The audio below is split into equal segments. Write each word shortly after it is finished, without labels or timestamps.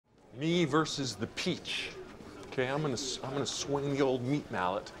Me versus the peach. Okay, I'm gonna swing the old meat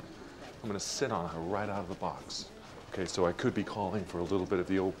mallet. I'm gonna sit on her right out of the box. Okay, so I could be calling for a little bit of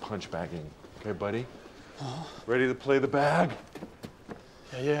the old punch bagging. Okay, buddy? Ready to play the bag?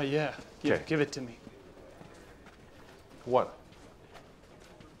 Yeah. Okay. Give it to me. What?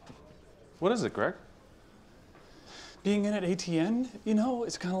 What is it, Greg? Being in at ATN, you know,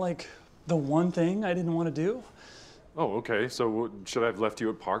 it's kind of like the one thing I didn't want to do. Oh, okay. So should I have left you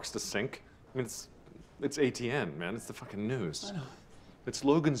at Parks to sink? I mean, it's ATN, man. It's the fucking news. I know. It's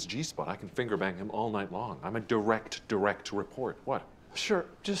Logan's G-spot. I can finger bang him all night long. I'm a direct report. What? Sure,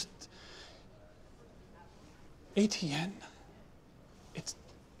 just ATN.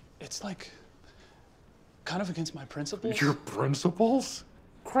 It's like kind of against my principles. Your principles?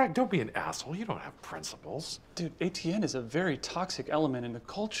 Craig, don't be an asshole. You don't have principles. Dude, ATN is a very toxic element in the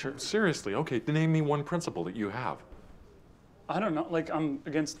culture. Seriously, okay, name me one principle that you have. I don't know, like I'm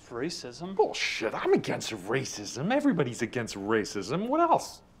against racism. Bullshit, I'm against racism. Everybody's against racism. What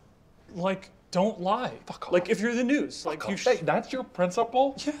else? Like, don't lie. Fuck off. Like, if you're the news, like you Hey, that's your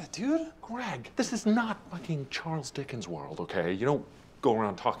principle? Yeah, dude. Greg, this is not fucking Charles Dickens' world, okay? You don't go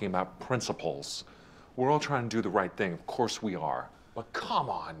around talking about principles. We're all trying to do the right thing. Of course we are. But come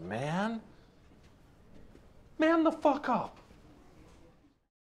on, man. Man the fuck up.